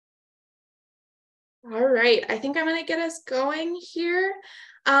All right, I think I'm going to get us going here.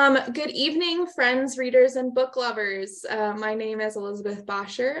 Good evening, friends, readers, and book lovers. My name is Elizabeth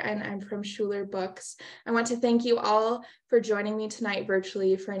Boscher, and I'm from Schuler Books. I want to thank you all for joining me tonight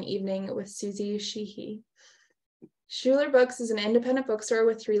virtually for an evening with Suzie Sheehy. Schuler Books is an independent bookstore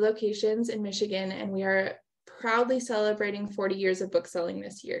with 3 locations in Michigan, and we are proudly celebrating 40 years of bookselling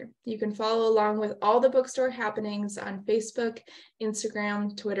this year. You can follow along with all the bookstore happenings on Facebook,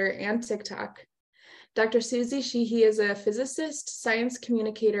 Instagram, Twitter, and TikTok. Dr. Suzie Sheehy is a physicist, science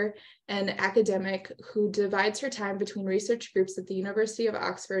communicator, and academic who divides her time between research groups at the University of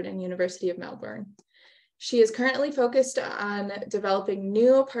Oxford and University of Melbourne. She is currently focused on developing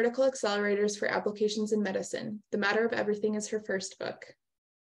new particle accelerators for applications in medicine. The Matter of Everything is her first book.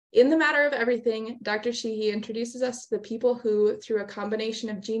 In The Matter of Everything, Dr. Sheehy introduces us to the people who, through a combination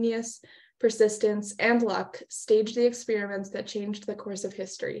of genius, persistence, and luck, staged the experiments that changed the course of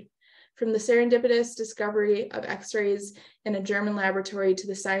history. From the serendipitous discovery of X-rays in a German laboratory to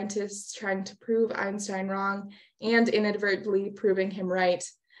the scientists trying to prove Einstein wrong and inadvertently proving him right,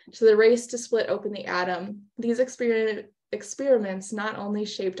 to the race to split open the atom, these experiments not only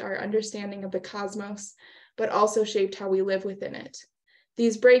shaped our understanding of the cosmos, but also shaped how we live within it.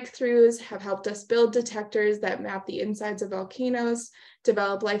 These breakthroughs have helped us build detectors that map the insides of volcanoes,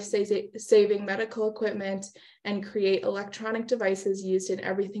 develop life-saving medical equipment, and create electronic devices used in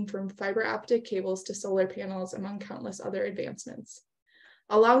everything from fiber optic cables to solar panels, among countless other advancements.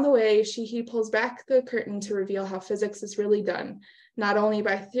 Along the way, Sheehy pulls back the curtain to reveal how physics is really done, not only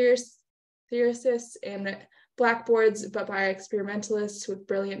by theorists and blackboards, but by experimentalists with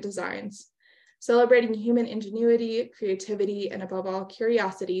brilliant designs. Celebrating human ingenuity, creativity, and above all,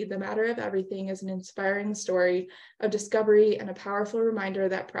 curiosity, The Matter of Everything is an inspiring story of discovery and a powerful reminder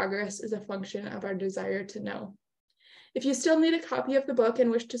that progress is a function of our desire to know. If you still need a copy of the book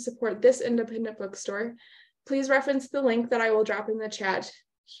and wish to support this independent bookstore, please reference the link that I will drop in the chat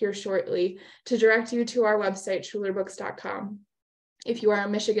here shortly to direct you to our website, schulerbooks.com. If you are a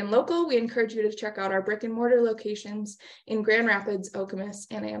Michigan local, we encourage you to check out our brick and mortar locations in Grand Rapids, Okemos,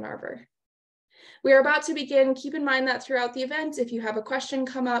 and Ann Arbor. We are about to begin. Keep in mind that throughout the event, if you have a question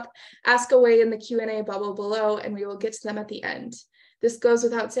come up, ask away in the Q&A bubble below, and we will get to them at the end. This goes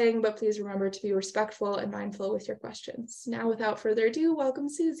without saying, but please remember to be respectful and mindful with your questions. Now, without further ado, welcome,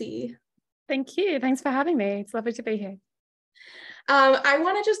 Suzie. Thank you. Thanks for having me. It's lovely to be here. I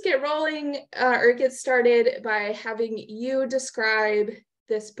want to just get rolling or get started by having you describe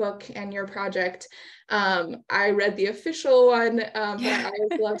this book and your project. I read the official one, but I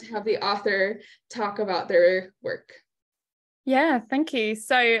always love to have the author talk about their work. Yeah, thank you.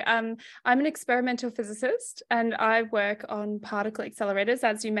 So I'm an experimental physicist and I work on particle accelerators,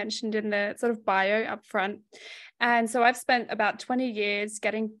 as you mentioned in the sort of bio up front. And so I've spent about 20 years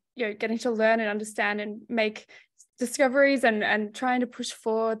getting to learn and understand and make discoveries and trying to push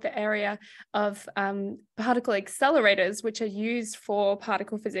forward the area of particle accelerators, which are used for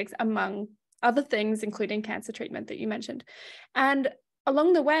particle physics, among other things, including cancer treatment that you mentioned. And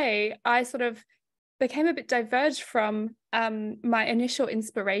along the way, I sort of became a bit diverged from my initial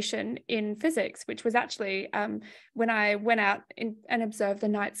inspiration in physics, which was actually when I went out and observed the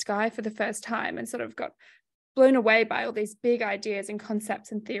night sky for the first time and sort of got blown away by all these big ideas and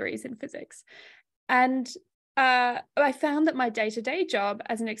concepts and theories in physics. And I found that my day-to-day job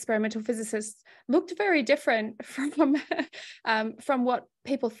as an experimental physicist looked very different from what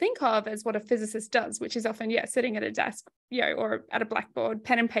people think of as what a physicist does, which is often, sitting at a desk, or at a blackboard,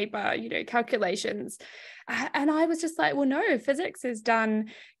 pen and paper, calculations. And I was just like, well, no, physics is done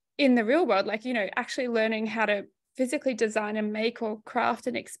in the real world, actually learning how to physically design and make or craft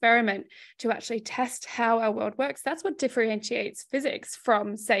an experiment to actually test how our world works. That's what differentiates physics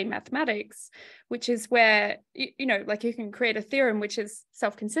from, say, mathematics, which is where, you can create a theorem which is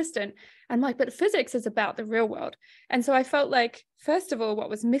self-consistent. I'm like, but physics is about the real world. And so I felt like, first of all, what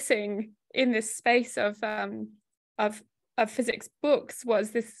was missing in this space of physics books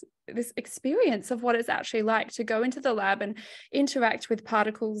was this experience of what it's actually like to go into the lab and interact with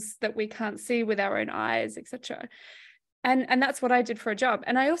particles that we can't see with our own eyes, etc. And that's what I did for a job.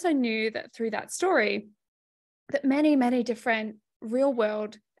 And I also knew that through that story that many, many different real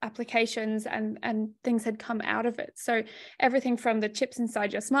world applications and things had come out of it. So everything from the chips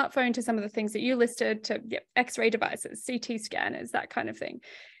inside your smartphone to some of the things that you listed to X-ray devices, CT scanners, that kind of thing,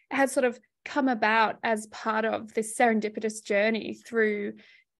 has sort of come about as part of this serendipitous journey through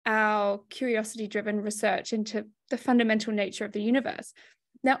our curiosity-driven research into the fundamental nature of the universe.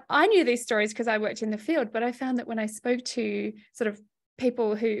 Now, I knew these stories because I worked in the field, but I found that when I spoke to sort of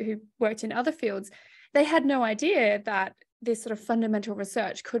people who worked in other fields, they had no idea that this sort of fundamental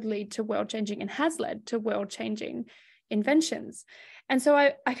research could lead to world-changing, and has led to world-changing inventions. And so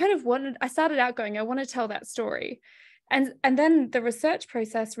I started out going, I want to tell that story. And then the research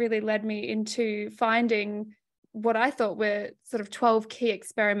process really led me into finding what I thought were sort of 12 key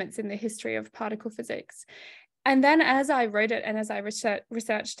experiments in the history of particle physics. And then as I wrote it and as I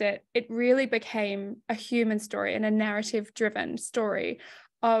researched it, it really became a human story and a narrative-driven story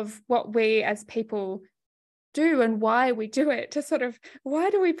of what we as people do and why we do it, to sort of, why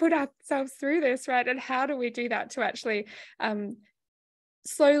do we put ourselves through this, right? And how do we do that to actually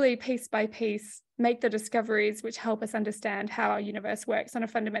slowly, piece by piece, make the discoveries which help us understand how our universe works on a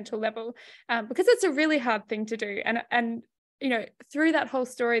fundamental level, because it's a really hard thing to do. And you know, through that whole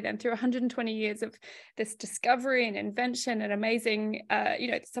story, then through 120 years of this discovery and invention and amazing, you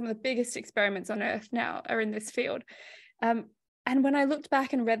know, some of the biggest experiments on Earth now are in this field. And when I looked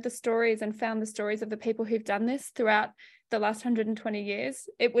back and read the stories and found the stories of the people who've done this throughout the last 120 years,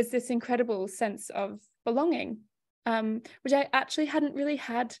 it was this incredible sense of belonging, which I actually hadn't really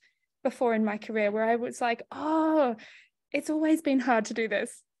had before in my career, where I was like, oh, it's always been hard to do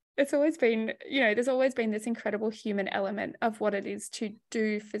this. It's always been, you know, there's always been this incredible human element of what it is to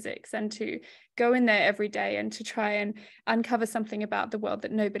do physics and to go in there every day and to try and uncover something about the world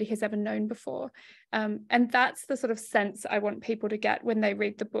that nobody has ever known before. And that's the sort of sense I want people to get when they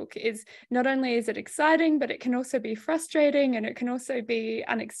read the book, is not only is it exciting, but it can also be frustrating, and it can also be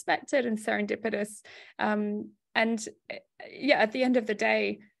unexpected and serendipitous. And yeah, at the end of the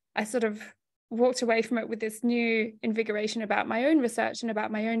day, I sort of walked away from it with this new invigoration about my own research and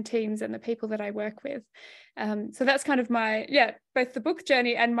about my own teams and the people that I work with. So that's kind of my, both the book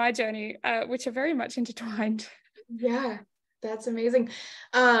journey and my journey, which are very much intertwined. Yeah, that's amazing.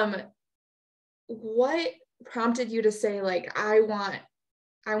 What prompted you to say, like, I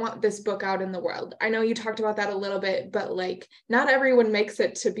want this book out in the world? I know you talked about that a little bit, but like, not everyone makes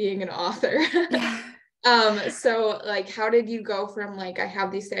it to being an author. Yeah. So like, how did you go from like, I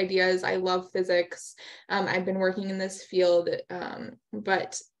have these ideas, I love physics, I've been working in this field,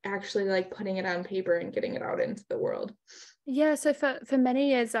 but actually like putting it on paper and getting it out into the world? Yeah, so for many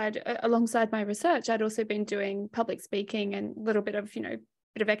years, alongside my research, I'd also been doing public speaking and a little bit of, you know,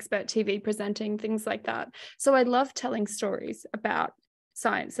 bit of expert TV presenting, things like that. So I love telling stories about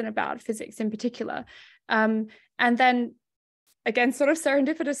science and about physics in particular. And then again, sort of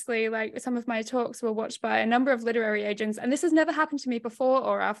serendipitously, like some of my talks were watched by a number of literary agents. And this has never happened to me before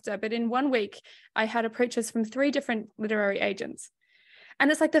or after, but in 1 week, I had approaches from 3 different literary agents. And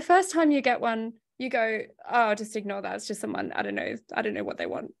it's like the first time you get one, you go, oh, just ignore that. It's just someone, I don't know what they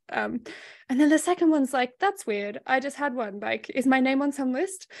want. And then the second one's like, that's weird. I just had one. Like, is my name on some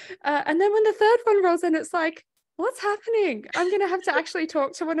list? And then when the third one rolls in, it's like, what's happening? I'm going to have to actually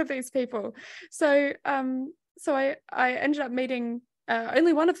talk to one of these people. So I ended up meeting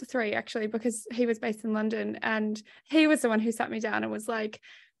only one of the 3, actually, because he was based in London, and he was the one who sat me down and was like,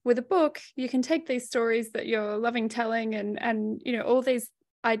 with a book, you can take these stories that you're loving telling and you know, all these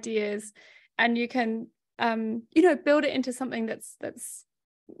ideas, and you can you know, build it into something that's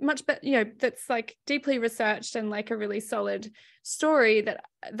much better, you know, that's like deeply researched and like a really solid story that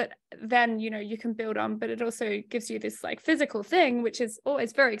then, you know, you can build on. But it also gives you this like physical thing, which is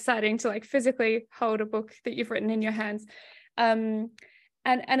always very exciting, to like physically hold a book that you've written in your hands, and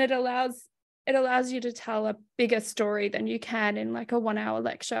it allows you to tell a bigger story than you can in like a 1-hour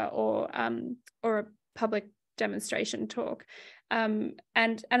lecture or a public demonstration talk, and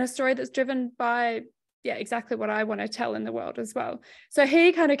a story that's driven by exactly what I want to tell in the world as well. So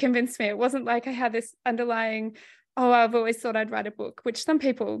he kind of convinced me. It wasn't like I had this underlying, oh, I've always thought I'd write a book, which some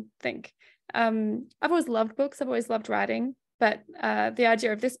people think. I've always loved books. I've always loved writing, but the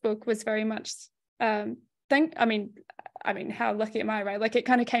idea of this book was very much I mean, how lucky am I, right? Like, it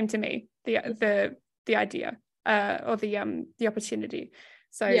kind of came to me, the idea or the opportunity.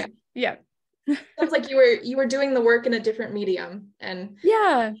 So yeah. Sounds like you were doing the work in a different medium, and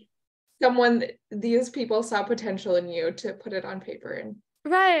these people saw potential in you to put it on paper. And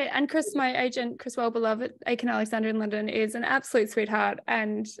right. And Chris, my agent, Chris Wellbeloved at Aiken Alexander in London, is an absolute sweetheart,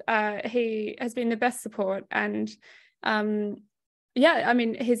 and he has been the best support. And I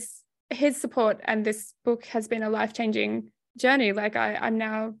mean, his support and this book has been a life-changing journey. Like, I'm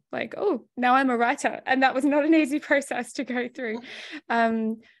now like, oh, now I'm a writer, and that was not an easy process to go through.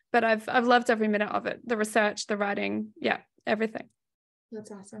 But I've loved every minute of it, the research, the writing, everything. That's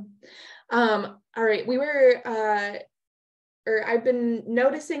awesome. All right, I've been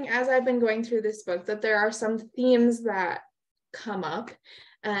noticing as I've been going through this book that there are some themes that come up,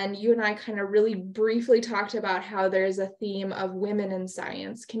 and you and I kind of really briefly talked about how there's a theme of women in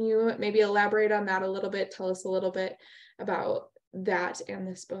science. Can you maybe elaborate on that a little bit? Tell us a little bit about that and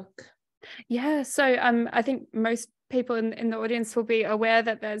this book? Yeah, so I think most people in the audience will be aware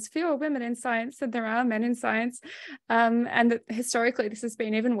that there's fewer women in science than there are men in science, and that historically this has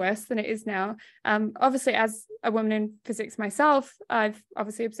been even worse than it is now. Obviously, as a woman in physics myself, I've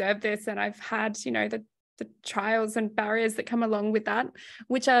obviously observed this, and I've had, the trials and barriers that come along with that,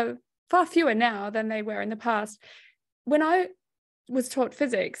 which are far fewer now than they were in the past. When I was taught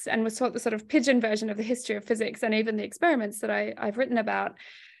physics and was taught the sort of pidgin version of the history of physics and even the experiments that I've written about,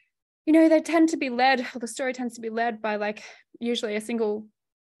 they tend to be led, or the story tends to be led by like usually a single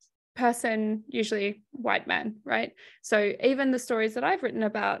person, usually white man, right? So even the stories that I've written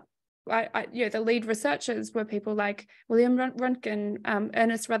about, the lead researchers were people like William Röntgen,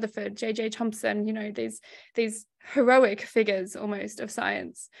 Ernest Rutherford, J.J. Thomson, these heroic figures almost of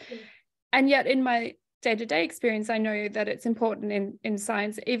science. Mm. And yet in my day-to-day experience, I know that it's important in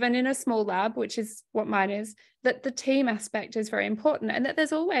science, even in a small lab, which is what mine is, that the team aspect is very important, and that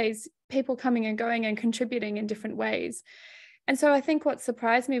there's always people coming and going and contributing in different ways. And so I think what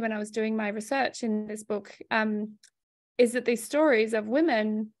surprised me when I was doing my research in this book is that these stories of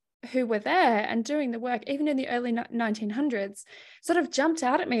women who were there and doing the work, even in the early 1900s, sort of jumped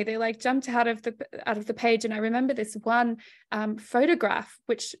out at me. They like jumped out of the page. And I remember this one photograph,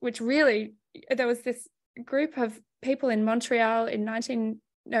 which really, there was this group of people in Montreal in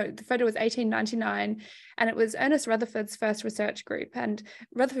the photo was 1899, and it was Ernest Rutherford's first research group. And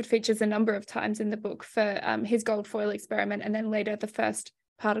Rutherford features a number of times in the book for his gold foil experiment, and then later the first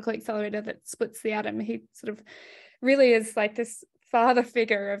particle accelerator that splits the atom. He sort of really is like this father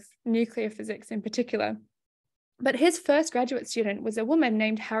figure of nuclear physics in particular. But his first graduate student was a woman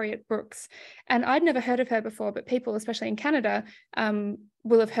named Harriet Brooks. And I'd never heard of her before, but people, especially in Canada,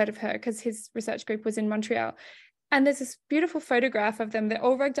 will have heard of her because his research group was in Montreal. And there's this beautiful photograph of them. They're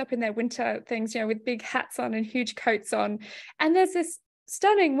all rugged up in their winter things, with big hats on and huge coats on. And there's this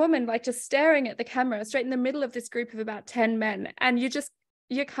stunning woman, like just staring at the camera straight in the middle of this group of about 10 men. And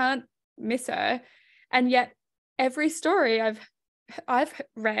you can't miss her. And yet every story I've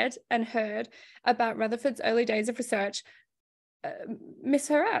read and heard about Rutherford's early days of research miss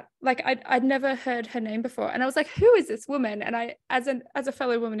her out. Like I'd never heard her name before, and I was like, who is this woman? And I, as a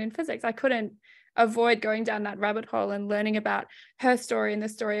fellow woman in physics, I couldn't avoid going down that rabbit hole and learning about her story and the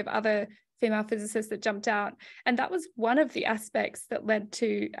story of other female physicists that jumped out. And that was one of the aspects that led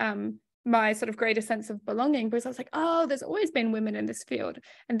to my sort of greater sense of belonging, because I was like, oh, there's always been women in this field,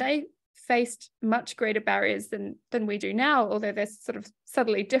 and they faced much greater barriers than we do now, although they're sort of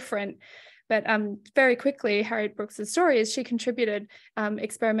subtly different. But very quickly, Harriet Brooks's story is she contributed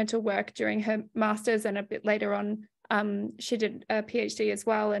experimental work during her master's, and a bit later on she did a PhD as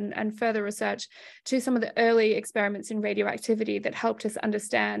well, and further research to some of the early experiments in radioactivity that helped us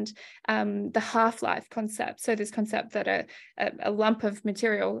understand the half-life concept. So this concept that a lump of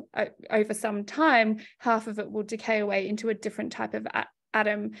material over some time, half of it will decay away into a different type of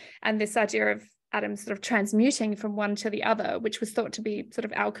atom, and this idea of atoms sort of transmuting from one to the other, which was thought to be sort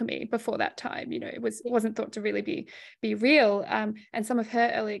of alchemy before that time. It wasn't thought to really be real. And some of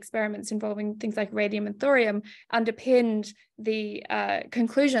her early experiments involving things like radium and thorium underpinned the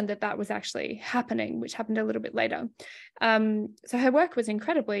conclusion that was actually happening, which happened a little bit later. So her work was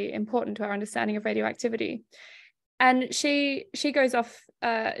incredibly important to our understanding of radioactivity. And she goes off,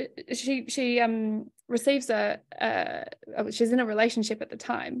 she receives she's in a relationship at the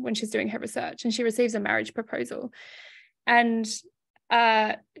time when she's doing her research, and she receives a marriage proposal. And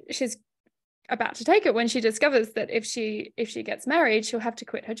she's about to take it when she discovers that if she gets married, she'll have to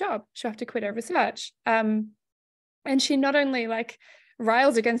quit her job. She'll have to quit her research. And she not only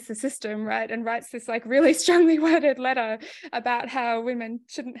riles against the system, right, and writes this really strongly worded letter about how women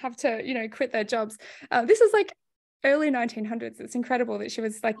shouldn't have to, quit their jobs. This is early 1900s. It's incredible that she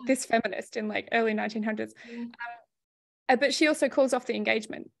was this feminist in early 1900s. But she also calls off the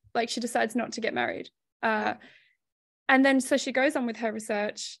engagement. She decides not to get married. And then so she goes on with her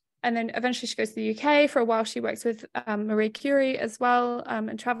research, and then eventually she goes to the UK. For a while she works with Marie Curie as well,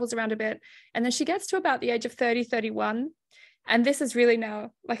 and travels around a bit. And then she gets to about the age of 30, 31. And this is really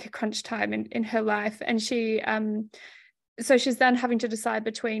now a crunch time in her life. And she so she's then having to decide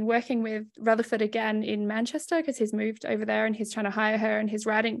between working with Rutherford again in Manchester, because he's moved over there and he's trying to hire her, and he's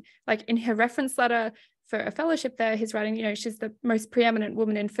writing in her reference letter for a fellowship there, he's writing, she's the most preeminent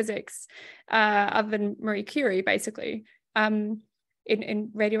woman in physics other than Marie Curie, basically,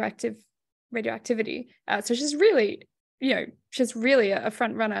 in radioactivity. So she's really, a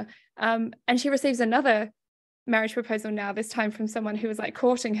front runner. And she receives another marriage proposal now, this time from someone who was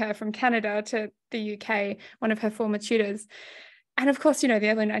courting her from Canada to the UK, one of her former tutors. And of course, you know,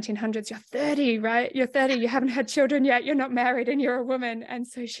 the early 1900s, you're 30, right? You're 30, you haven't had children yet, you're not married, and you're a woman. And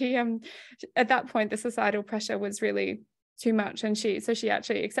so she, at that point, the societal pressure was really too much. And she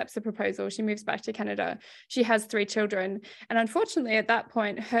actually accepts the proposal. She moves back to Canada. She has 3 children. And unfortunately, at that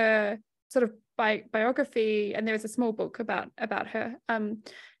point, her sort of biography, and there was a small book about her,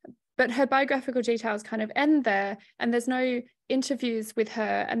 but her biographical details kind of end there, and there's no interviews with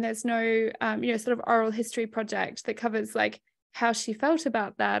her, and there's no, you know, sort of oral history project that covers like how she felt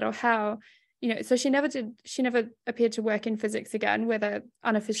about that, or how, you know, so she never appeared to work in physics again, whether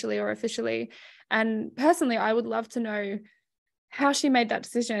unofficially or officially. And personally, I would love to know how she made that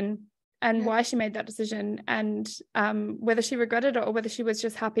decision and why she made that decision, and whether she regretted it or whether she was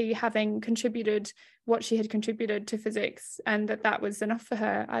just happy having contributed what she had contributed to physics, and that was enough for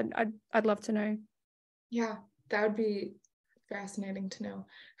her. I'd love to know. Yeah, that would be fascinating to know.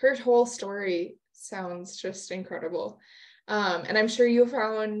 Her whole story sounds just incredible. And I'm sure you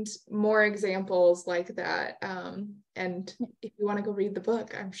found more examples like that. And if you want to go read the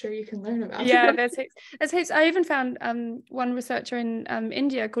book, I'm sure you can learn about Yeah, it. there's heaps. I even found one researcher in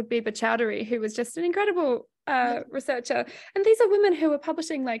India called Biba Chowdhury, who was just an incredible researcher. And these are women who were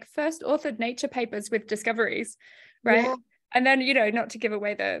publishing like first authored Nature papers with discoveries, right? Yeah. And then, you know, not to give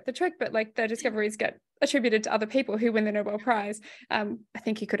away the trick, but like the discoveries get attributed to other people who win the Nobel Prize. I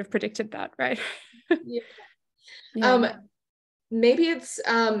think you could have predicted that, right? Yeah. Yeah. Maybe it's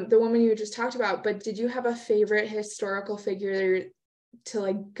the woman you just talked about, but did you have a favorite historical figure to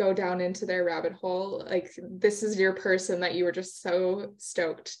like go down into their rabbit hole? Like, this is your person that you were just so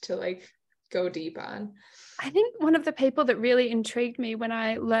stoked to like go deep on. I think one of the people that really intrigued me when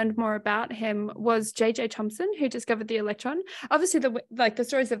I learned more about him was J.J. Thomson, who discovered the electron. Obviously, the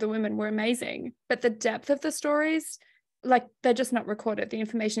stories of the women were amazing, but the depth of the stories, like, they're just not recorded. The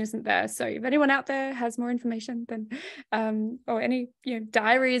information isn't there. So if anyone out there has more information, then or any, you know,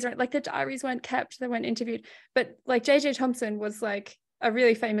 diaries, right? Like, the diaries weren't kept, they weren't interviewed. But like J.J. Thomson was like a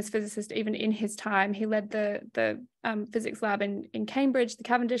really famous physicist even in his time. He led the physics lab in Cambridge, the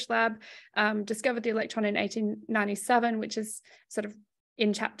Cavendish lab, discovered the electron in 1897, which is sort of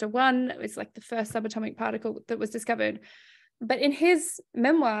in chapter 1. It was like the first subatomic particle that was discovered. But in his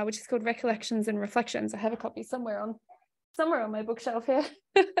memoir, which is called Recollections and Reflections, I have a copy somewhere on my bookshelf here.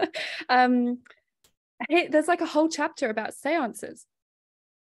 There's like a whole chapter about seances.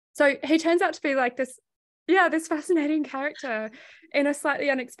 So he turns out to be like this fascinating character in a slightly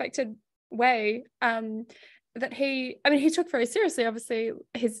unexpected way, that he took very seriously, obviously,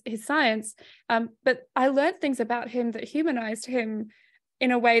 his science, but I learned things about him that humanized him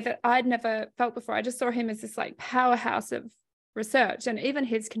in a way that I'd never felt before. I just saw him as this like powerhouse of research, and even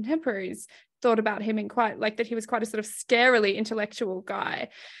his contemporaries thought about him in quite like that he was quite a sort of scarily intellectual guy.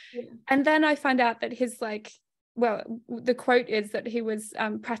 Yeah. And then I find out that his the quote is that he was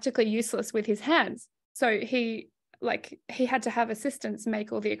practically useless with his hands. So he had to have assistants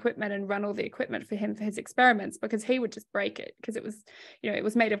make all the equipment and run all the equipment for him for his experiments, because he would just break it, because it was, you know, it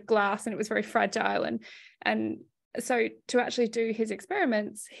was made of glass and it was very fragile. And so to actually do his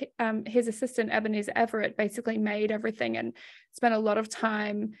experiments, his assistant Ebenezer Everett basically made everything and spent a lot of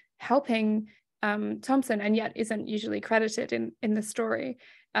time helping Thomson, and yet isn't usually credited in the story.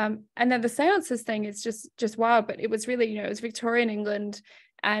 And then the seances thing is just wild, but it was really, you know, it was Victorian England,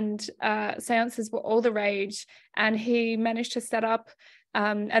 and seances were all the rage, and he managed to set up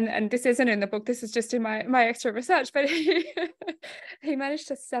and this isn't in the book, this is just in my extra research, but he managed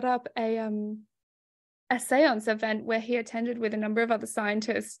to set up a seance event where he attended with a number of other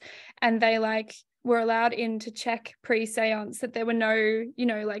scientists, and they like were allowed in to check pre-seance that there were no, you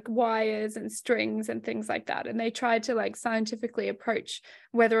know, like wires and strings and things like that. And they tried to like scientifically approach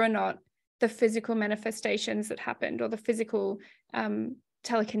whether or not the physical manifestations that happened, or the physical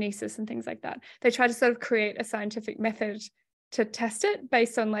telekinesis and things like that, they tried to sort of create a scientific method to test it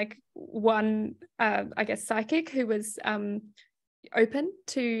based on like one I guess psychic who was open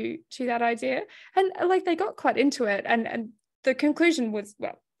to that idea, and like they got quite into it, and the conclusion was,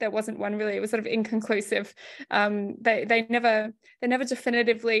 well, there wasn't one really, it was sort of inconclusive. They never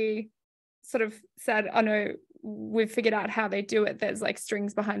definitively sort of said, oh no, we've figured out how they do it, there's like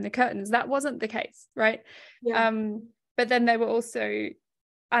strings behind the curtains. That wasn't the case, right? Yeah. But then they were also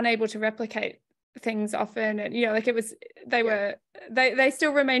unable to replicate things often, and you know, like it was, they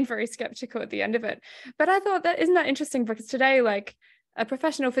still remained very skeptical at the end of it. But I thought, that isn't that interesting, because today, like, a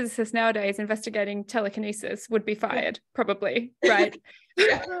professional physicist nowadays investigating telekinesis would be fired, probably, right?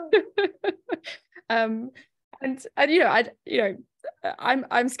 And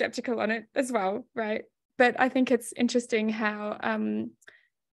I'm skeptical on it as well, right? But I think it's interesting how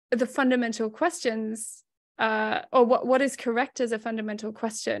the fundamental questions or what is correct as a fundamental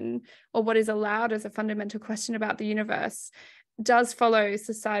question, or what is allowed as a fundamental question about the universe, does follow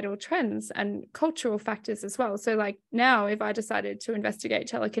societal trends and cultural factors as well. So like now, if I decided to investigate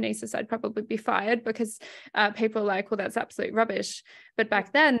telekinesis, I'd probably be fired because people are like, well, that's absolute rubbish. But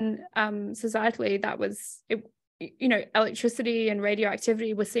back then, societally, that was it. You know, electricity and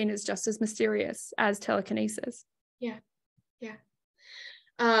radioactivity were seen as just as mysterious as telekinesis. Yeah.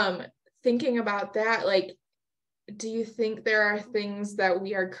 Thinking about that, like, do you think there are things that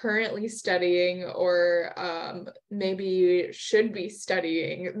we are currently studying, or maybe should be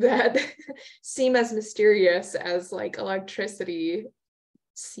studying, that seem as mysterious as like electricity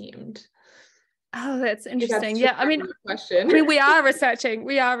seemed? Oh, that's interesting. That's I mean, question. we are researching.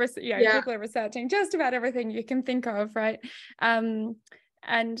 Yeah. People are researching just about everything you can think of, right?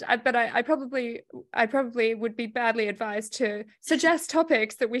 But I probably would be badly advised to suggest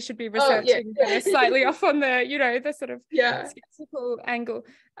topics that we should be researching that are slightly off on the, you know, the sort of skeptical angle.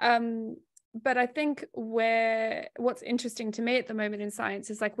 But I think what's interesting to me at the moment in science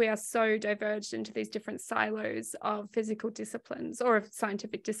is like we are so diverged into these different silos of physical disciplines or of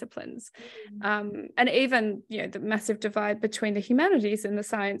scientific disciplines. And even, you know, the massive divide between the humanities and the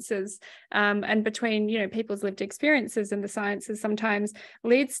sciences, and between, you know, people's lived experiences and the sciences sometimes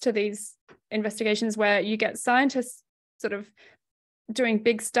leads to these investigations where you get scientists sort of doing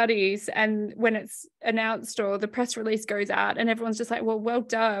big studies, and when it's announced or the press release goes out and everyone's just like, well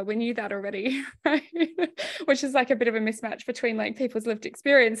duh, we knew that already, right? Which is like a bit of a mismatch between like people's lived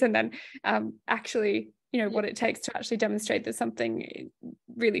experience and then actually, you know, what it takes to actually demonstrate that something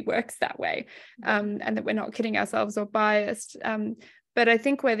really works that way, and that we're not kidding ourselves or biased. But I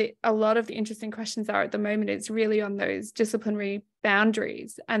think where a lot of the interesting questions are at the moment is really on those disciplinary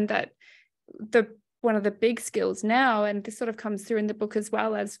boundaries, and that one of the big skills now, and this sort of comes through in the book as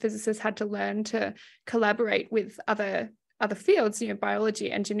well, as physicists had to learn to collaborate with other fields, you know,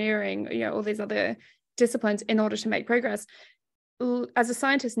 biology, engineering, you know, all these other disciplines in order to make progress. As a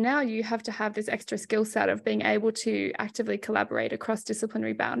scientist now, you have to have this extra skill set of being able to actively collaborate across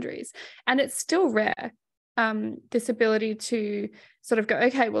disciplinary boundaries. And it's still rare, this ability to sort of go,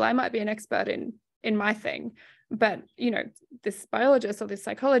 okay, well, I might be an expert in my thing, but, you know, this biologist or this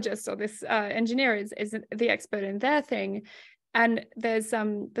psychologist or this engineer is the expert in their thing. And there's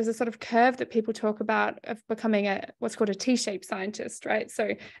a sort of curve that people talk about of becoming what's called a T-shaped scientist, right?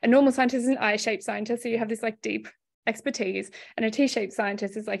 So a normal scientist is an I-shaped scientist. So you have this like deep expertise, and a T-shaped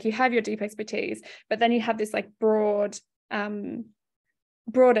scientist is like you have your deep expertise, but then you have this like broad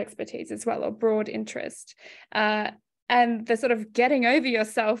expertise as well, or broad interest. And the sort of getting over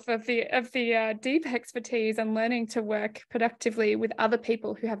yourself of the deep expertise and learning to work productively with other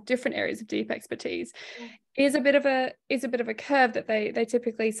people who have different areas of deep expertise is a bit of a curve that they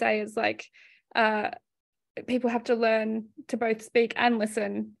typically say is like people have to learn to both speak and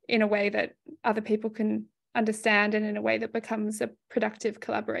listen in a way that other people can understand, and in a way that becomes a productive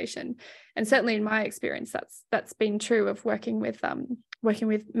collaboration. And certainly in my experience, that's been true of working with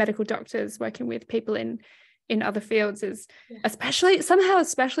medical doctors, working with people in other fields, is especially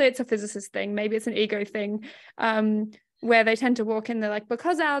it's a physicist thing. Maybe it's an ego thing, where they tend to walk in, they're like,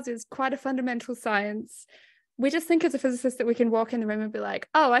 because ours is quite a fundamental science, we just think as a physicist that we can walk in the room and be like,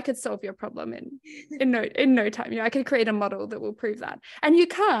 oh, I could solve your problem in no time. You know, I could create a model that will prove that. And you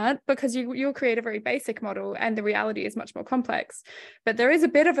can't, because you'll create a very basic model and the reality is much more complex. But there is a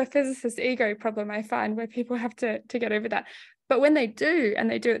bit of a physicist ego problem, I find, where people have to get over that. But when they do, and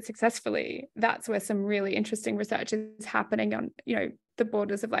they do it successfully, that's where some really interesting research is happening on, you know, the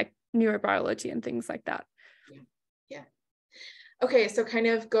borders of like neurobiology and things like that. Yeah. Okay, so kind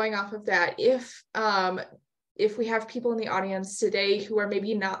of going off of that, if we have people in the audience today who are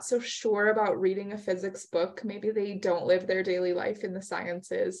maybe not so sure about reading a physics book, maybe they don't live their daily life in the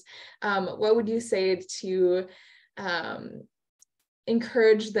sciences, what would you say to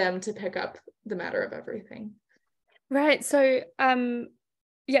encourage them to pick up the matter of everything? Right. So, the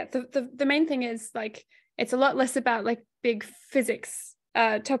main thing is like, it's a lot less about like big physics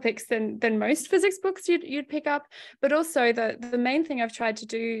topics than most physics books you'd pick up. But also the main thing I've tried to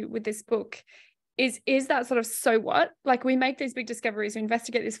do with this book is that sort of, so what? Like, we make these big discoveries, we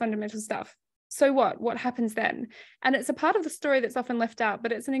investigate this fundamental stuff. So what happens then? And it's a part of the story that's often left out,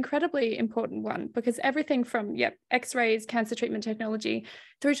 but it's an incredibly important one, because everything from X-rays, cancer treatment technology,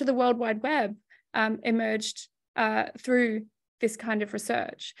 through to the World Wide Web emerged through this kind of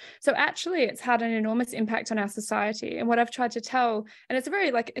research. So actually it's had an enormous impact on our society. And what I've tried to tell, and it's a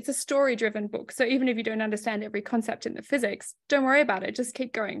very it's a story-driven book. So even if you don't understand every concept in the physics, don't worry about it, just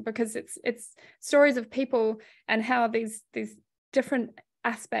keep going, because it's stories of people and how these different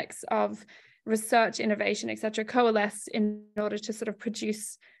aspects of research, innovation, etc., coalesce in order to sort of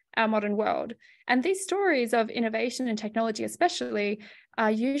produce our modern world. And these stories of innovation and technology especially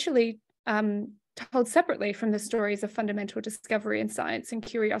are usually told separately from the stories of fundamental discovery in science and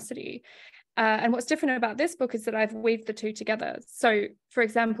curiosity. And what's different about this book is that I've weaved the two together. So, for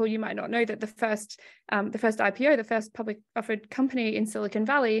example, you might not know that the first IPO, the first public offered company in Silicon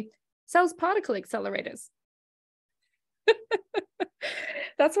Valley, sells particle accelerators.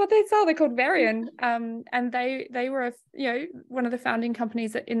 That's what they sell. They're called Varian, and they were one of the founding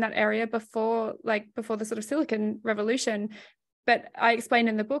companies in that area before the sort of Silicon Revolution. But I explain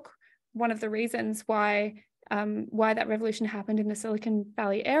in the book one of the reasons why that revolution happened in the Silicon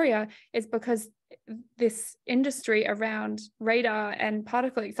Valley area is because this industry around radar and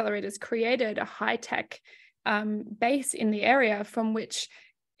particle accelerators created a high-tech base in the area from which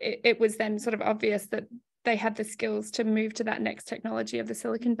it was then sort of obvious that they had the skills to move to that next technology of the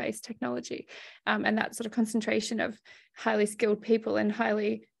silicon-based technology. And that sort of concentration of highly skilled people and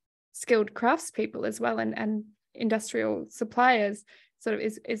highly skilled craftspeople as well, and industrial suppliers sort of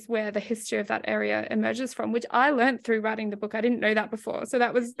is where the history of that area emerges from, which I learned through writing the book. I didn't know that before. So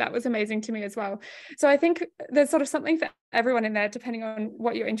that was amazing to me as well. So I think there's sort of something for everyone in there, depending on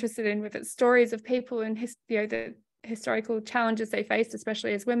what you're interested in, with it, stories of people and the historical challenges they faced,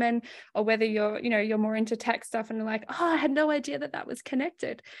 especially as women, or whether you're more into tech stuff and like, oh, I had no idea that was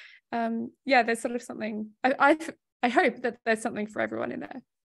connected. There's sort of something. I hope that there's something for everyone in there.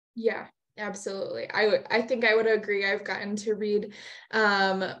 Yeah, absolutely. I think I would agree. I've gotten to read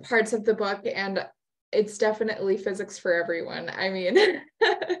parts of the book, and it's definitely physics for everyone. I mean,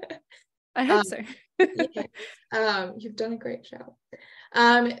 I hope so. Yeah. You've done a great job.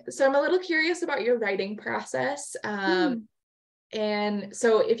 So I'm a little curious about your writing process. And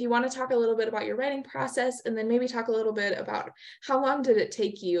so if you want to talk a little bit about your writing process, and then maybe talk a little bit about how long did it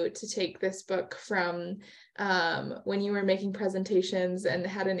take you to take this book from when you were making presentations and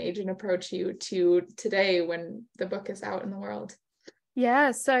had an agent approach you to today when the book is out in the world?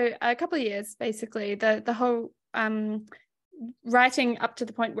 Yeah, so a couple of years, basically. The whole writing up to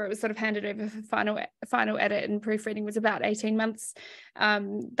the point where it was sort of handed over for final edit and proofreading was about 18 months.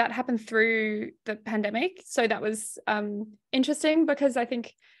 That happened through the pandemic. So that was interesting, because I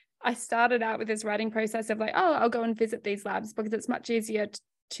think I started out with this writing process of like, oh, I'll go and visit these labs, because it's much easier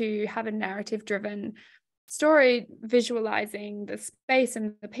to have a narrative driven story visualizing the space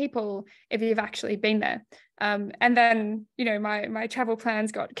and the people if you've actually been there. And then, my travel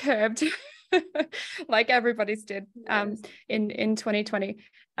plans got curbed like everybody's did in 2020.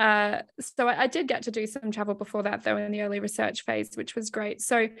 So I did get to do some travel before that, though, in the early research phase, which was great.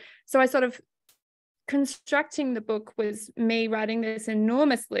 So I sort of constructing the book was me writing this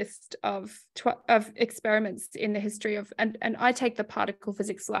enormous list of experiments in the history of, and I take the particle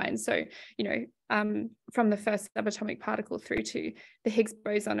physics line. So, from the first subatomic particle through to the Higgs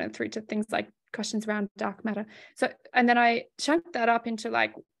boson and through to things like questions around dark matter. So, and then I chunked that up into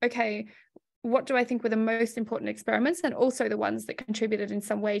like, okay, what do I think were the most important experiments, and also the ones that contributed in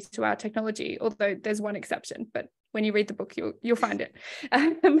some way to our technology, although there's one exception, but when you read the book, you'll find it.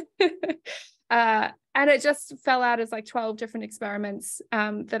 And it just fell out as like 12 different experiments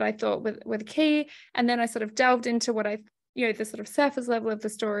that I thought were the key. And then I sort of delved into what the sort of surface level of the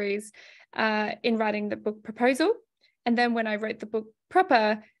stories in writing the book proposal. And then when I wrote the book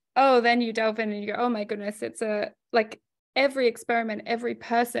proper, then you delve in and you go, oh my goodness, it's every experiment, every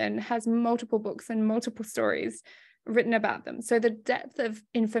person has multiple books and multiple stories written about them. So the depth of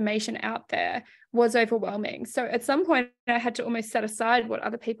information out there was overwhelming. So at some point I had to almost set aside what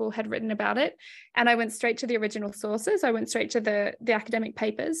other people had written about it. And I went straight to the original sources. I went straight to the academic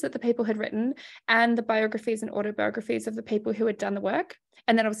papers that the people had written and the biographies and autobiographies of the people who had done the work.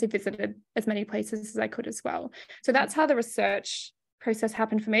 And then obviously visited as many places as I could as well. So that's how the research process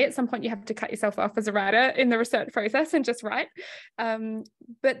happened for me. At some point you have to cut yourself off as a writer in the research process and just write,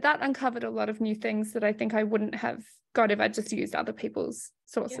 but that uncovered a lot of new things that I think I wouldn't have got if I just used other people's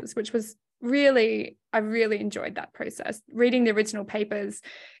sources, which was I really enjoyed that process, reading the original papers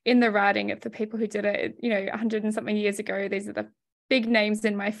in the writing of the people who did it 100 and something years ago. These are the big names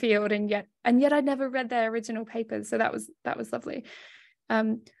in my field, and yet I'd never read their original papers, so that was lovely.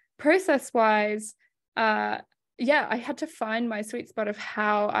 Process wise, I had to find my sweet spot of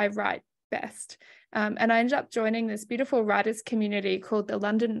how I write best. And I ended up joining this beautiful writers community called the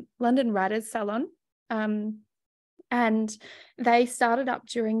London Writers Salon. And they started up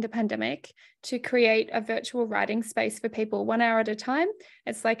during the pandemic to create a virtual writing space for people 1 hour at a time.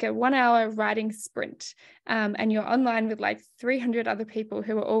 It's like a 1 hour writing sprint. And you're online with like 300 other people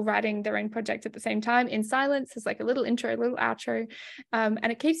who are all writing their own project at the same time in silence. There's like a little intro, a little outro,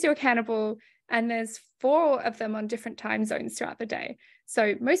 and it keeps you accountable. And there's 4 of them on different time zones throughout the day.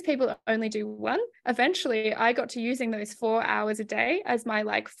 So most people only do one. Eventually, I got to using those 4 hours a day as my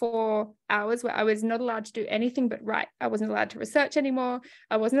like 4 hours where I was not allowed to do anything but write. I wasn't allowed to research anymore.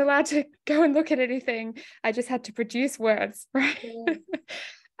 I wasn't allowed to go and look at anything. I just had to produce words, right? Yeah.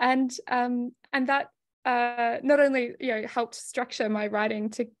 and that not only helped structure my writing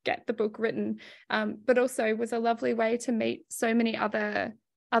to get the book written, but also was a lovely way to meet so many other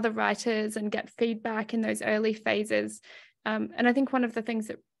writers and get feedback in those early phases. And I think one of the things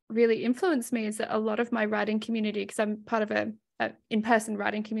that really influenced me is that a lot of my writing community, because I'm part of a in-person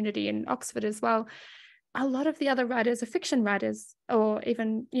writing community in Oxford as well, a lot of the other writers are fiction writers, or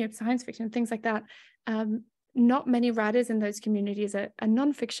even science fiction, things like that. Not many writers in those communities are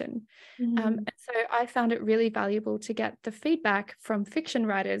non-fiction. And so I found it really valuable to get the feedback from fiction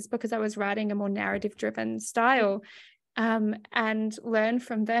writers, because I was writing a more narrative-driven style. And learn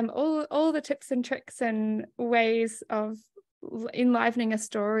from them all the tips and tricks and ways of enlivening a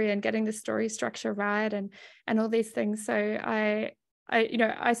story and getting the story structure right, and all these things. So I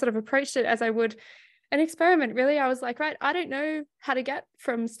sort of approached it as I would an experiment, really. I was like, right, I don't know how to get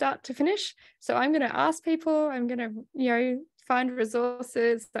from start to finish, so I'm going to ask people, I'm going to find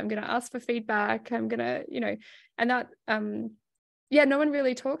resources, I'm going to ask for feedback, I'm going to and that no one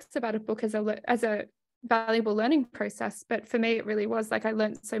really talks about a book as a valuable learning process, but for me it really was. Like, I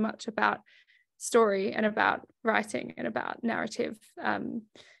learned so much about story and about writing and about narrative, so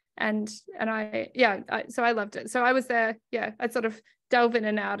I loved it. So I was there, I'd sort of delve in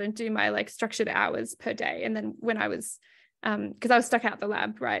and out and do my like structured hours per day. And then when I was because I was stuck out the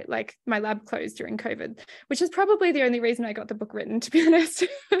lab, right, like my lab closed during COVID, which is probably the only reason I got the book written, to be honest.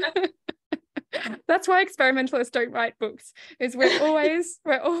 That's why experimentalists don't write books, is we're always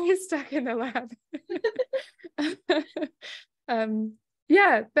stuck in the lab.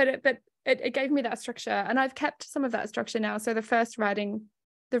 But it gave me that structure, and I've kept some of that structure now. So the first writing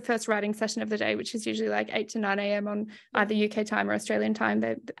session of the day, which is usually like 8 to 9 a.m. on either UK time or Australian time,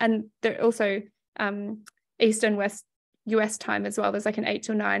 and they're also East and West US time as well. There's like an 8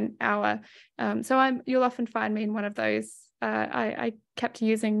 to 9 hour. So you'll often find me in one of those. I kept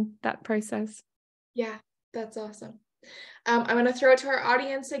using that process. Yeah, that's awesome. I'm going to throw it to our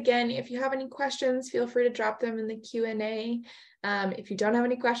audience again. If you have any questions, feel free to drop them in the Q&A. If you don't have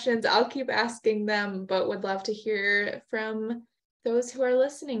any questions, I'll keep asking them, but would love to hear from those who are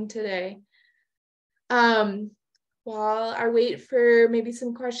listening today. While I wait for maybe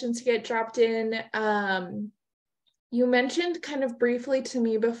some questions to get dropped in, you mentioned kind of briefly to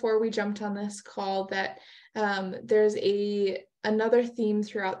me before we jumped on this call that there's another theme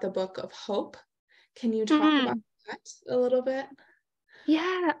throughout the book of hope. Can you talk about that a little bit?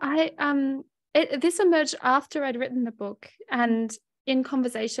 Yeah, this emerged after I'd written the book and in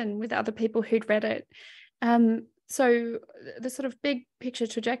conversation with other people who'd read it. So the sort of big picture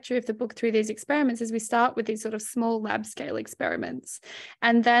trajectory of the book through these experiments is we start with these sort of small lab scale experiments,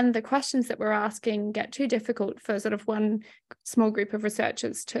 and then the questions that we're asking get too difficult for sort of one small group of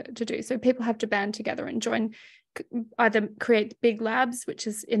researchers to do. So people have to band together and either create big labs, which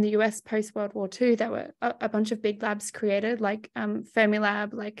is in the US post World War II. There were a bunch of big labs created, like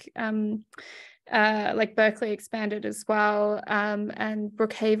Fermilab, like Berkeley expanded as well, and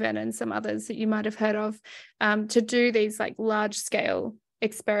Brookhaven and some others that you might have heard of, to do these like large scale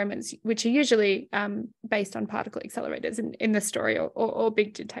experiments, which are usually based on particle accelerators in the story, or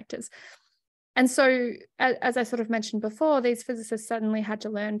big detectors. And so, as I sort of mentioned before, these physicists suddenly had to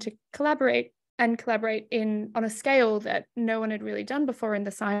learn to collaborate on a scale that no one had really done before in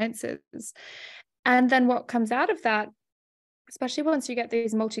the sciences. And then what comes out of that, especially once you get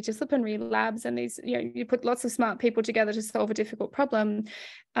these multidisciplinary labs and these, you put lots of smart people together to solve a difficult problem,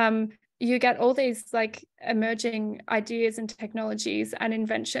 you get all these like emerging ideas and technologies and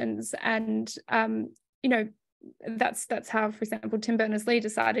inventions. And, that's how, for example, Tim Berners-Lee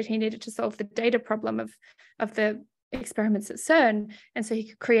decided he needed to solve the data problem of the experiments at CERN, and so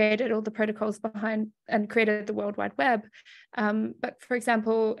he created all the protocols behind and created the World Wide Web. But for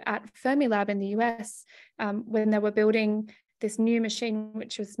example, at Fermilab in the US, when they were building this new machine,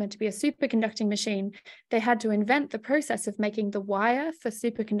 which was meant to be a superconducting machine, they had to invent the process of making the wire for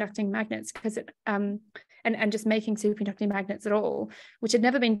superconducting magnets, because it and just making superconducting magnets at all, which had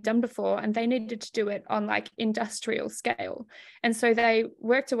never been done before, and they needed to do it on like industrial scale. And so they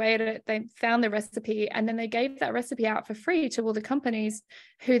worked away at it, they found the recipe, and then they gave that recipe out for free to all the companies,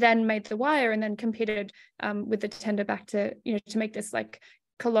 who then made the wire and then competed with the tender back to, you know, to make this like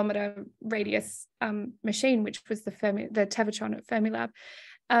kilometer radius machine, which was the Tevatron at Fermilab.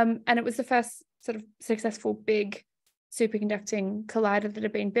 And it was the first sort of successful big superconducting collider that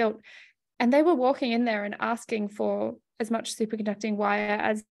had been built. And they were walking in there and asking for as much superconducting wire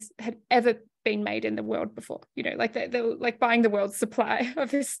as had ever been made in the world before. You know, like they were like buying the world's supply of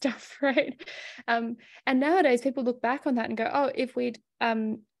this stuff, right? And nowadays people look back on that and go, oh,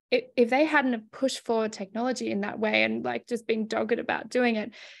 if they hadn't have pushed forward technology in that way and like just been dogged about doing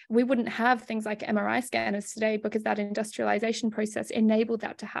it, we wouldn't have things like MRI scanners today, because that industrialization process enabled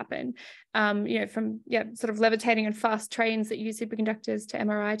that to happen. You know, from sort of levitating and fast trains that use superconductors to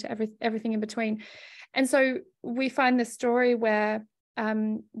MRI to everything in between. And so we find this story where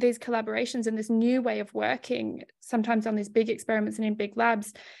these collaborations and this new way of working, sometimes on these big experiments and in big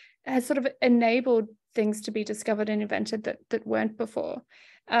labs, has sort of enabled things to be discovered and invented that weren't before.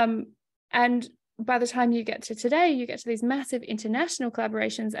 And by the time you get to today, you get to these massive international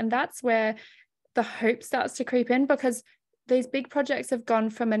collaborations, and that's where the hope starts to creep in, because these big projects have gone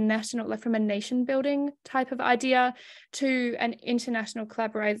from a national, like from a nation building type of idea to an international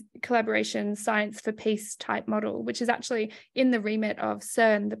collaboration, science for peace type model, which is actually in the remit of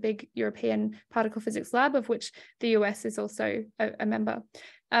CERN, the big European particle physics lab, of which the US is also a member.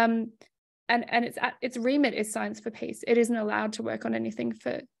 And its remit is science for peace. It isn't allowed to work on anything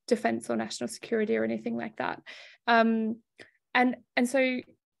for defense or national security or anything like that. And so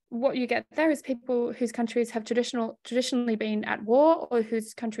what you get there is people whose countries have traditionally been at war, or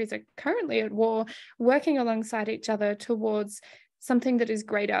whose countries are currently at war, working alongside each other towards something that is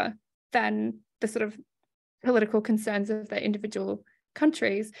greater than the sort of political concerns of their individual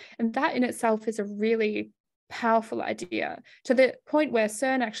countries. And that in itself is a really powerful idea, to the point where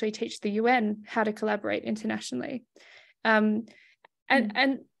CERN actually teach the UN how to collaborate internationally. And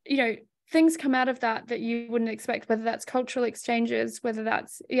you know, things come out of that you wouldn't expect, whether that's cultural exchanges, whether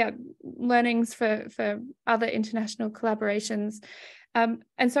that's learnings for other international collaborations.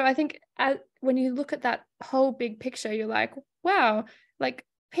 And so I think when you look at that whole big picture, you're like, wow, like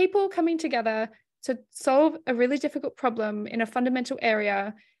people coming together to solve a really difficult problem in a fundamental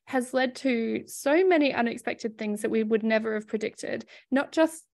area has led to so many unexpected things that we would never have predicted. Not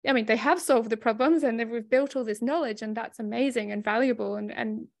just, I mean, they have solved the problems and we've built all this knowledge, and that's amazing and valuable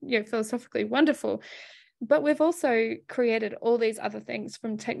and you know, philosophically wonderful. But we've also created all these other things,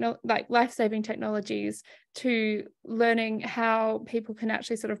 from like life-saving technologies to learning how people can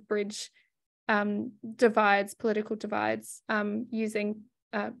actually sort of bridge divides, political divides, using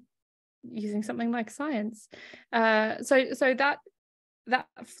something like science. So that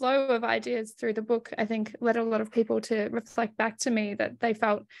flow of ideas through the book, I think, led a lot of people to reflect back to me that they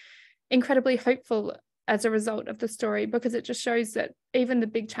felt incredibly hopeful as a result of the story, because it just shows that even the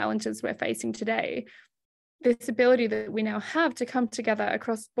big challenges we're facing today, this ability that we now have to come together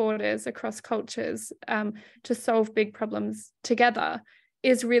across borders, across cultures, to solve big problems together,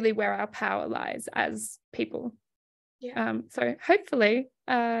 is really where our power lies as people. So hopefully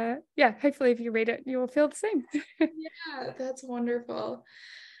if you read it, you'll feel the same. Yeah, that's wonderful.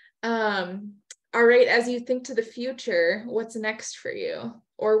 All right, as you think to the future, what's next for you,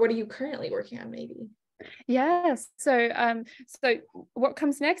 or what are you currently working on, maybe? Yes. So what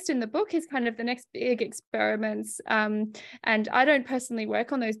comes next in the book is kind of the next big experiments. And I don't personally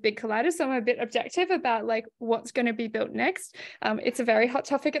work on those big colliders, so I'm a bit objective about like what's going to be built next. It's a very hot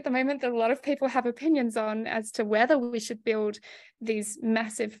topic at the moment that a lot of people have opinions on as to whether we should build these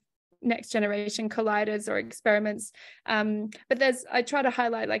massive next generation colliders or experiments. But I try to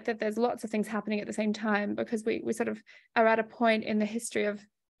highlight like that there's lots of things happening at the same time, because we sort of are at a point in the history of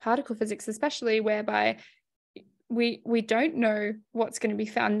particle physics especially whereby we don't know what's going to be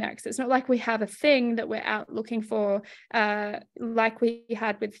found next. It's not like we have a thing that we're out looking for, like we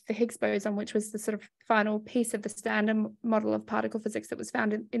had with the Higgs boson, which was the sort of final piece of the standard model of particle physics that was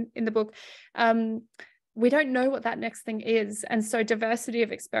found in the book. We don't know what that next thing is. And so diversity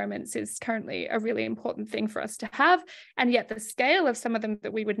of experiments is currently a really important thing for us to have. And yet the scale of some of them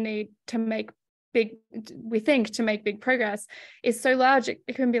that we would need to make big progress is so large,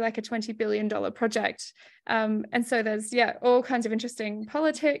 it can be like a $20 billion project. And so there's all kinds of interesting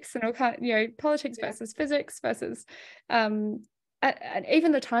politics and all kind, politics versus physics versus and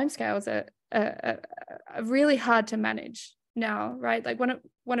even the timescales are really hard to manage. now, right? Like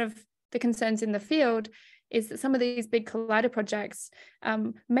one of the concerns in the field is that some of these big collider projects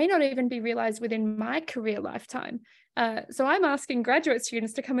may not even be realized within my career lifetime. So I'm asking graduate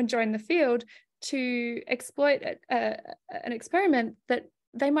students to come and join the field to exploit an experiment that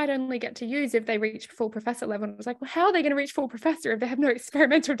they might only get to use if they reach full professor level. And I was like, well, how are they going to reach full professor if they have no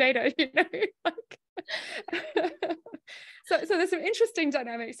experimental data, you know? Like, so there's some interesting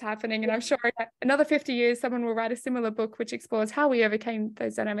dynamics happening, and I'm sure in another 50 years someone will write a similar book which explores how we overcame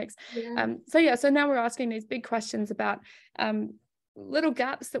those dynamics. So now we're asking these big questions about little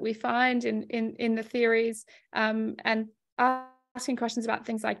gaps that we find in the theories, and asking questions about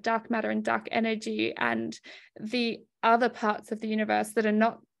things like dark matter and dark energy and the other parts of the universe that are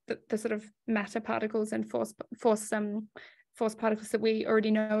not the sort of matter particles and force particles that we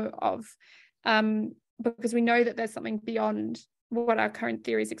already know of, because we know that there's something beyond what our current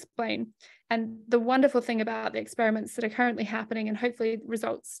theories explain. And the wonderful thing about the experiments that are currently happening, and hopefully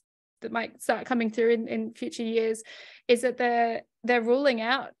results that might start coming through in future years, is that they're ruling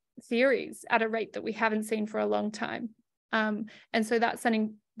out theories at a rate that we haven't seen for a long time. And so that's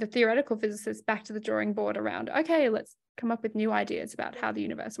sending the theoretical physicists back to the drawing board around, okay, let's come up with new ideas about how the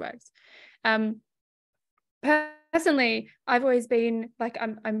universe works. Personally, I've always been like,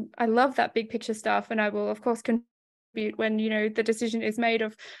 I love that big picture stuff, and I will of course contribute when, you know, the decision is made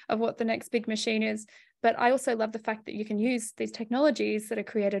of what the next big machine is. But I also love the fact that you can use these technologies that are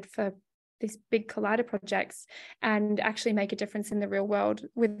created for these big collider projects and actually make a difference in the real world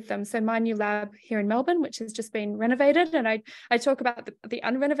with them. So my new lab here in Melbourne, which has just been renovated, and I talk about the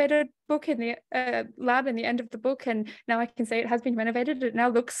unrenovated book in the lab in the end of the book, and now I can say it has been renovated. It now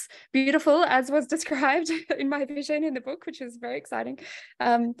looks beautiful as was described in my vision in the book, which is very exciting.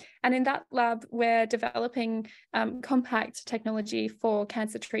 And in that lab, we're developing compact technology for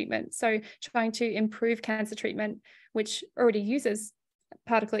cancer treatment. So trying to improve cancer treatment, which already uses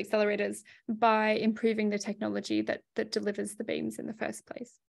particle accelerators, by improving the technology that delivers the beams in the first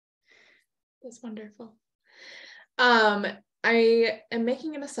place. That's wonderful. I am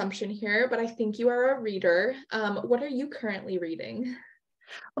making an assumption here, but I think you are a reader. What are you currently reading?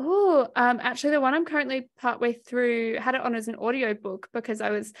 Actually, the one I'm currently partway through, had it on as an audio book because I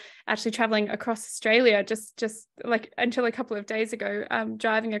was actually traveling across Australia just like until a couple of days ago,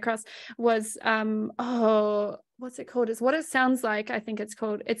 driving across, was what's it called? It's What It Sounds Like, I think it's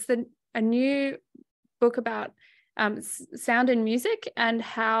called. It's a new book about sound and music, and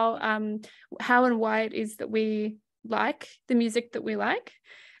how and why it is that we like the music that we like.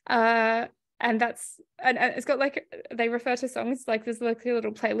 And it's got, like, they refer to songs like there's like a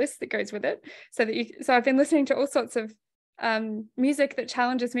little playlist that goes with it, so I've been listening to all sorts of music that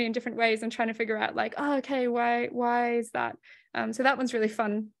challenges me in different ways and trying to figure out, like, oh, okay, why is that? So that one's really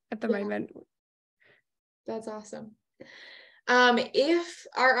fun at the moment. That's awesome. If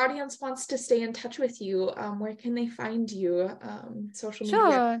our audience wants to stay in touch with you, where can they find you? Social media?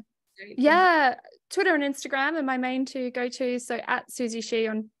 Sure. Yeah, Twitter and Instagram are my main two go-to. So at Suzie Sheehy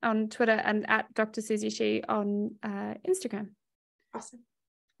on Twitter and at Dr. Suzie Sheehy on Instagram. Awesome.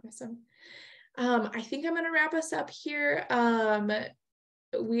 I think I'm going to wrap us up here.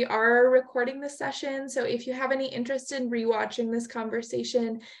 We are recording this session, so if you have any interest in rewatching this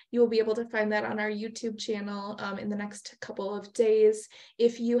conversation, you will be able to find that on our YouTube channel in the next couple of days.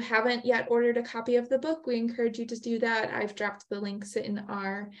 If you haven't yet ordered a copy of the book, we encourage you to do that. I've dropped the links in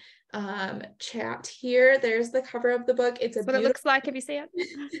our chat here. There's the cover of the book. It's what it looks like if you see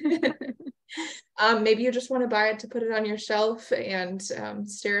it. Maybe you just want to buy it to put it on your shelf and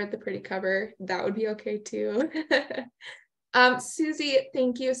stare at the pretty cover. That would be okay too. Suzie,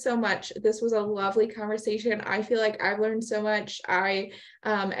 thank you so much. This was a lovely conversation. I feel like I've learned so much. I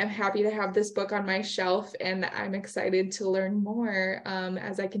am happy to have this book on my shelf, and I'm excited to learn more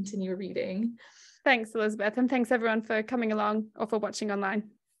as I continue reading. Thanks, Elizabeth, and thanks everyone for coming along or for watching online.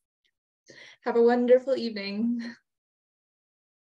 Have a wonderful evening.